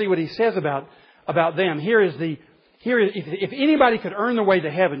 you'll see what he says about them. If anybody could earn their way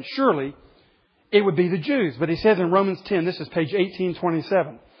to heaven, surely it would be the Jews. But he says in Romans 10, this is page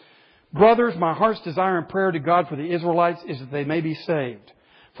 1827. Brothers, my heart's desire and prayer to God for the Israelites is that they may be saved.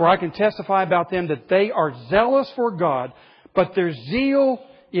 For I can testify about them that they are zealous for God, but their zeal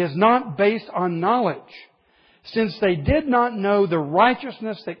is not based on knowledge. Since they did not know the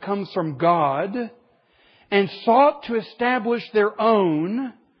righteousness that comes from God and sought to establish their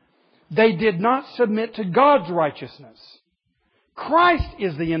own, they did not submit to God's righteousness. Christ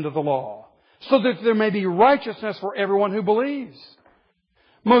is the end of the law, so that there may be righteousness for everyone who believes.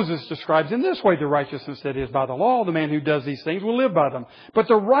 Moses describes in this way the righteousness that is by the law. The man who does these things will live by them. But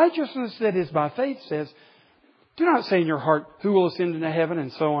the righteousness that is by faith says, do not say in your heart, who will ascend into heaven,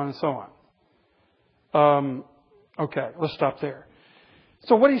 and so on and so on. Okay, let's stop there.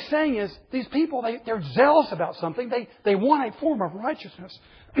 So what he's saying is, these people, they're zealous about something. They want a form of righteousness.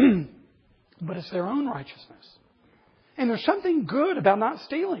 But it's their own righteousness. And there's something good about not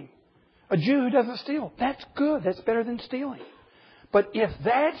stealing. A Jew who doesn't steal, that's good. That's better than stealing. But if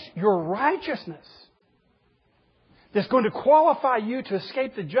that's your righteousness that's going to qualify you to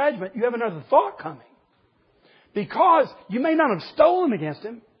escape the judgment, you have another thought coming. Because you may not have stolen against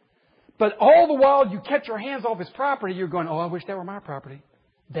him, but all the while you kept your hands off his property, you're going, oh, I wish that were my property.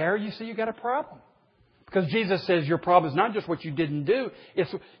 There you see you got a problem. Because Jesus says your problem is not just what you didn't do,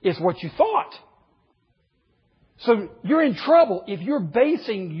 it's what you thought. So you're in trouble if you're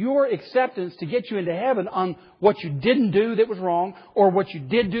basing your acceptance to get you into heaven on what you didn't do that was wrong or what you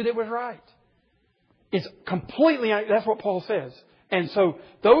did do that was right. It's completely, that's what Paul says. And so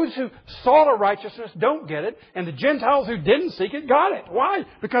those who sought a righteousness don't get it, and the Gentiles who didn't seek it got it. Why?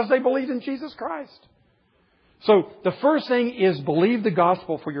 Because they believed in Jesus Christ. So the first thing is believe the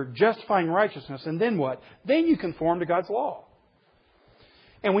gospel for your justifying righteousness, and then what? Then you conform to God's law.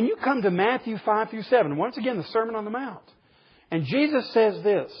 And when you come to Matthew 5 through 7, once again, the Sermon on the Mount, and Jesus says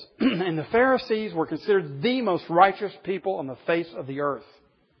this, and the Pharisees were considered the most righteous people on the face of the earth.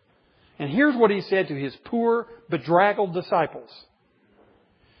 And here's what He said to His poor, bedraggled disciples.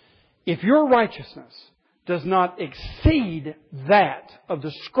 If your righteousness does not exceed that of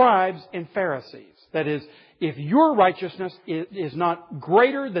the scribes and Pharisees, that is, if your righteousness is not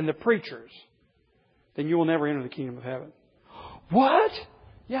greater than the preachers, then you will never enter the kingdom of heaven. What?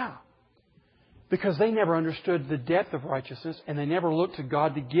 Yeah. Because they never understood the depth of righteousness, and they never looked to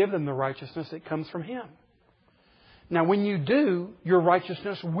God to give them the righteousness that comes from Him. Now, when you do, your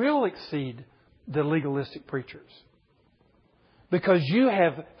righteousness will exceed the legalistic preachers. Because you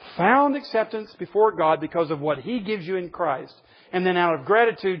have found acceptance before God because of what He gives you in Christ. And then out of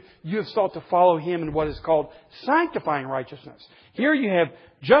gratitude, you have sought to follow Him in what is called sanctifying righteousness. Here you have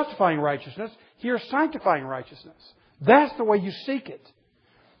justifying righteousness. Here, sanctifying righteousness. That's the way you seek it.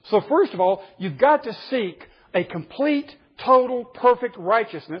 So first of all, you've got to seek a complete, total, perfect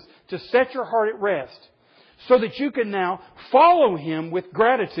righteousness to set your heart at rest. So that you can now follow Him with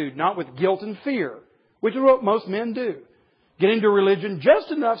gratitude, not with guilt and fear. Which is what most men do. Get into religion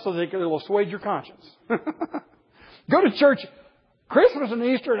just enough so that it will assuage your conscience. Go to church Christmas and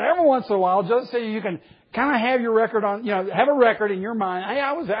Easter and every once in a while just so you can kind of have your record on, have a record in your mind. Hey,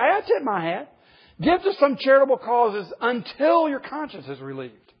 I tipped my hat. Give to some charitable causes until your conscience is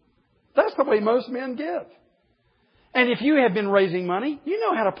relieved. That's the way most men give. And if you have been raising money, you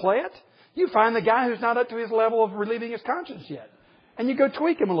know how to play it. You find the guy who's not up to his level of relieving his conscience yet. And you go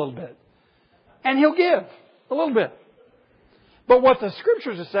tweak him a little bit. And he'll give a little bit. But what the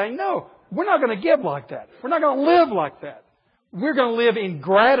Scriptures are saying, no, we're not going to give like that. We're not going to live like that. We're going to live in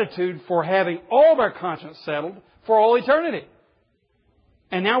gratitude for having all of our conscience settled for all eternity.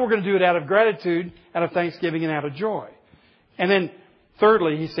 And now we're going to do it out of gratitude, out of thanksgiving, and out of joy. And then,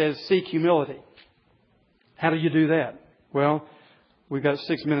 thirdly, he says, seek humility. How do you do that? Well, we've got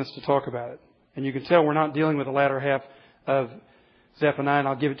 6 minutes to talk about it. And you can tell we're not dealing with the latter half of Zephaniah, and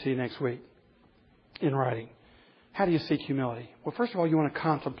I'll give it to you next week in writing. How do you seek humility? Well, first of all, you want to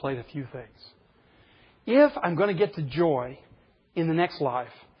contemplate a few things. If I'm going to get to joy in the next life,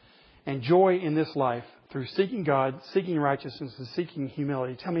 and joy in this life through seeking God, seeking righteousness, and seeking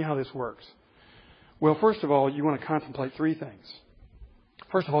humility, tell me how this works. Well, first of all, you want to contemplate 3 things.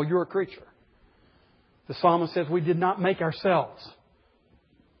 First of all, you're a creature. The psalmist says we did not make ourselves.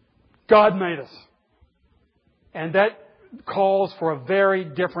 God made us. And that calls for a very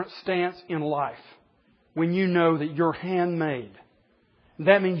different stance in life. When you know that you're handmade.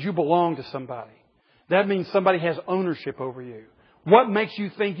 That means you belong to somebody. That means somebody has ownership over you. What makes you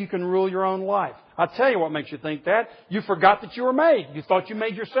think you can rule your own life? I'll tell you what makes you think that. You forgot that you were made. You thought you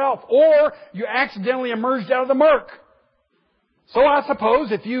made yourself. Or you accidentally emerged out of the murk. So I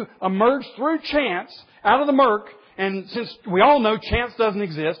suppose if you emerged through chance out of the murk, and since we all know chance doesn't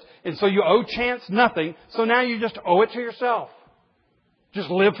exist, and so you owe chance nothing, so now you just owe it to yourself. Just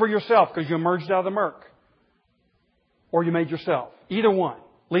live for yourself because you emerged out of the murk. Or you made yourself. Either one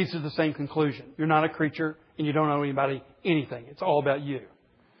leads to the same conclusion. You're not a creature and you don't owe anybody anything. It's all about you.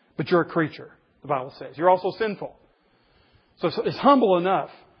 But you're a creature, the Bible says. You're also sinful. So it's humble enough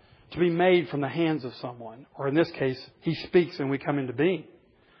to be made from the hands of someone. Or in this case, He speaks and we come into being.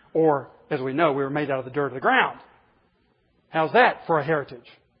 Or, as we know, we were made out of the dirt of the ground. How's that for a heritage?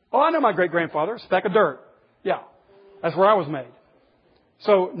 Oh, I know my great-grandfather, a speck of dirt. Yeah, that's where I was made.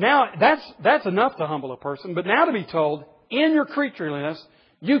 So now that's enough to humble a person. But now to be told, in your creatureliness,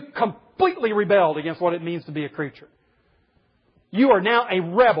 you completely rebelled against what it means to be a creature. You are now a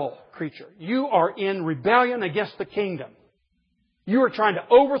rebel creature. You are in rebellion against the kingdom. You are trying to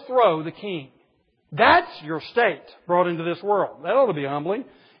overthrow the king. That's your state brought into this world. That ought to be humbling.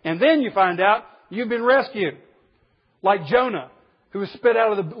 And then you find out you've been rescued. Like Jonah, who was spit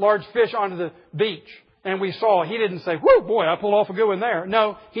out of the large fish onto the beach. And we saw, he didn't say, whoo, boy, I pulled off a good one there.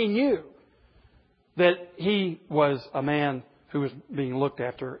 No, he knew that he was a man who was being looked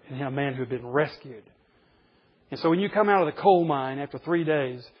after and a man who had been rescued. And so when you come out of the coal mine after 3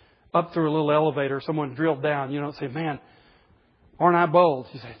 days, up through a little elevator, someone drilled down, you don't say, man, aren't I bold?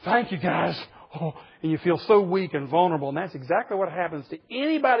 You say, thank you, guys. Oh, and you feel so weak and vulnerable. And that's exactly what happens to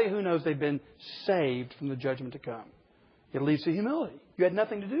anybody who knows they've been saved from the judgment to come. It leads to humility. You had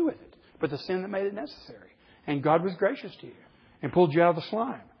nothing to do with it, but the sin that made it necessary. And God was gracious to you and pulled you out of the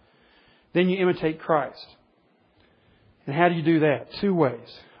slime. Then you imitate Christ. And how do you do that? 2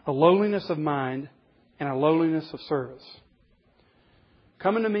 ways. A lowliness of mind and a lowliness of service.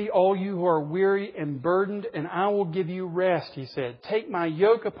 Come unto me, all you who are weary and burdened, and I will give you rest, He said. Take my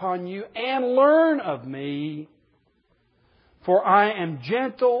yoke upon you and learn of me, for I am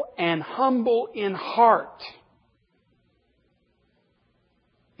gentle and humble in heart.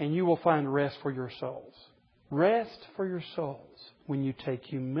 And you will find rest for your souls. Rest for your souls when you take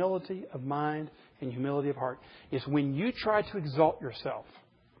humility of mind and humility of heart. It's when you try to exalt yourself.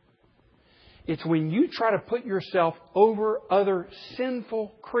 It's when you try to put yourself over other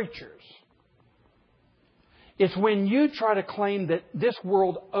sinful creatures. It's when you try to claim that this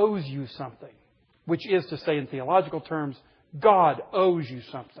world owes you something, which is to say in theological terms, God owes you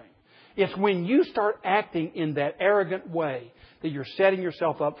something. It's when you start acting in that arrogant way that you're setting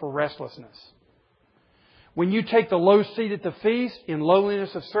yourself up for restlessness. When you take the low seat at the feast in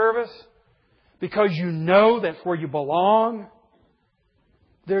lowliness of service, because you know that's where you belong,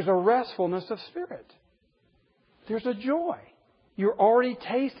 there's a restfulness of spirit. There's a joy. You're already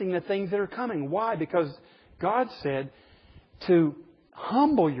tasting the things that are coming. Why? Because God said to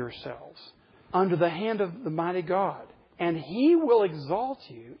humble yourselves under the hand of the mighty God, and He will exalt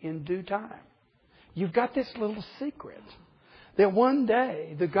you in due time. You've got this little secret that one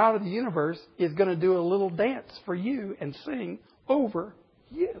day the God of the universe is going to do a little dance for you and sing over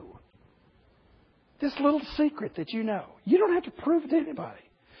you. This little secret that you know. You don't have to prove it to anybody.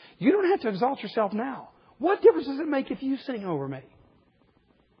 You don't have to exalt yourself now. What difference does it make if you sing over me?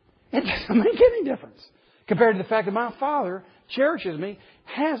 It doesn't make any difference compared to the fact that my Father cherishes me,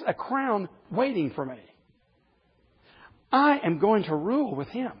 has a crown waiting for me. I am going to rule with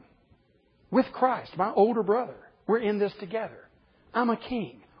Him, with Christ, my older brother. We're in this together. I'm a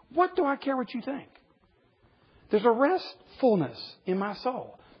king. What do I care what you think? There's a restfulness in my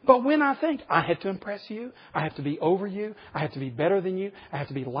soul. But when I think I have to impress you, I have to be over you, I have to be better than you, I have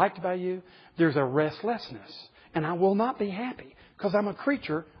to be liked by you, there's a restlessness. And I will not be happy because I'm a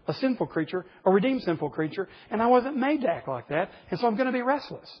creature, a sinful creature, a redeemed sinful creature, and I wasn't made to act like that. And so I'm going to be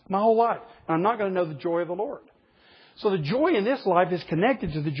restless my whole life. And I'm not going to know the joy of the Lord. So the joy in this life is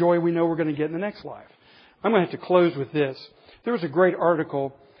connected to the joy we know we're going to get in the next life. I'm going to have to close with this. There was a great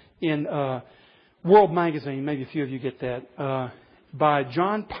article in World Magazine, maybe a few of you get that, by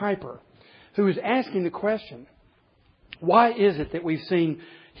John Piper, who is asking the question, why is it that we've seen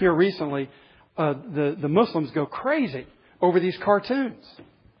here recently the Muslims go crazy over these cartoons?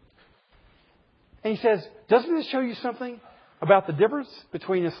 And he says, doesn't this show you something about the difference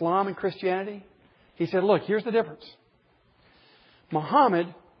between Islam and Christianity? He said, look, here's the difference.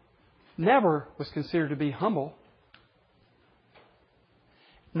 Muhammad never was considered to be humble,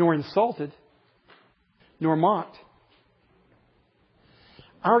 nor insulted, nor mocked.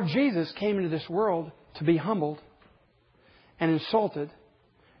 Our Jesus came into this world to be humbled and insulted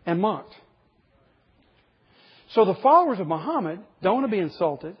and mocked. So the followers of Muhammad don't want to be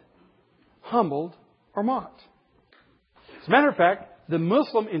insulted, humbled, or mocked. As a matter of fact, the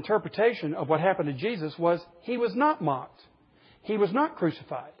Muslim interpretation of what happened to Jesus was He was not mocked. He was not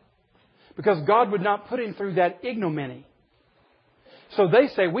crucified. Because God would not put Him through that ignominy. So they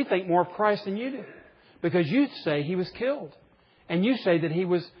say, we think more of Christ than you do. Because you say He was killed. And you say that he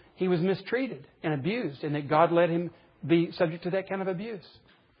was mistreated and abused and that God let Him be subject to that kind of abuse.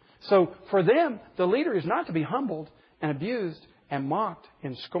 So for them, the leader is not to be humbled and abused and mocked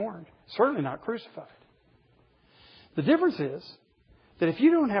and scorned. Certainly not crucified. The difference is that if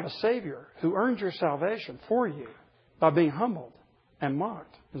you don't have a Savior who earns your salvation for you by being humbled and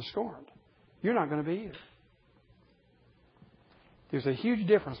mocked and scorned, you're not going to be either. There's a huge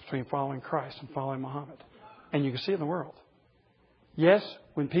difference between following Christ and following Muhammad. And you can see it in the world. Yes,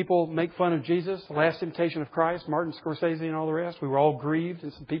 when people make fun of Jesus, the last temptation of Christ, Martin Scorsese and all the rest, we were all grieved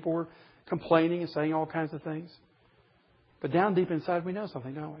and some people were complaining and saying all kinds of things. But down deep inside we know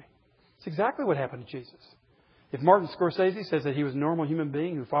something, don't we? It's exactly what happened to Jesus. If Martin Scorsese says that he was a normal human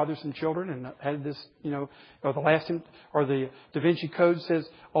being who fathered some children and had this, or the Da Vinci Code says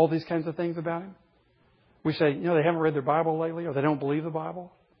all these kinds of things about him, we say, they haven't read their Bible lately or they don't believe the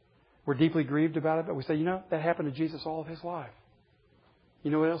Bible. We're deeply grieved about it, but we say, you know, that happened to Jesus all of His life.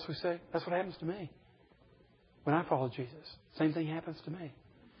 You know what else we say? That's what happens to me. When I follow Jesus, same thing happens to me.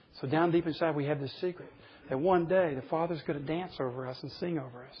 So down deep inside we have this secret that one day the Father's going to dance over us and sing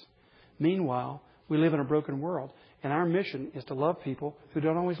over us. Meanwhile, we live in a broken world, and our mission is to love people who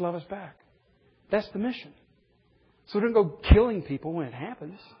don't always love us back. That's the mission. So we don't go killing people when it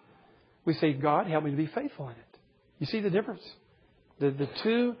happens. We say, God, help me to be faithful in it. You see the difference? The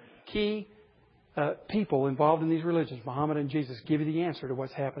two key people involved in these religions, Muhammad and Jesus, give you the answer to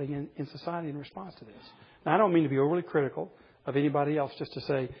what's happening in society in response to this. Now, I don't mean to be overly critical of anybody else, just to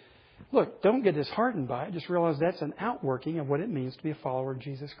say, look, don't get disheartened by it. Just realize that's an outworking of what it means to be a follower of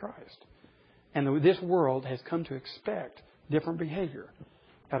Jesus Christ. And this world has come to expect different behavior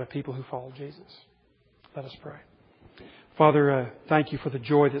out of people who follow Jesus. Let us pray. Father, thank You for the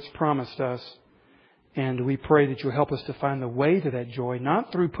joy that's promised us. And we pray that You'll help us to find the way to that joy,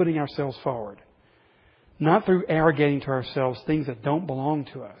 not through putting ourselves forward, not through arrogating to ourselves things that don't belong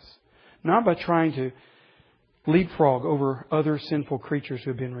to us, not by trying to leapfrog over other sinful creatures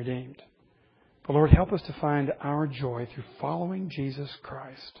who have been redeemed. But Lord, help us to find our joy through following Jesus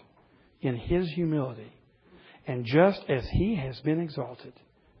Christ in His humility. And just as He has been exalted,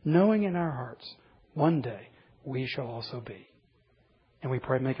 knowing in our hearts, one day we shall also be. And we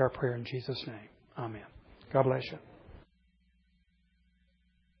pray, make our prayer in Jesus' name. Amen. God bless you.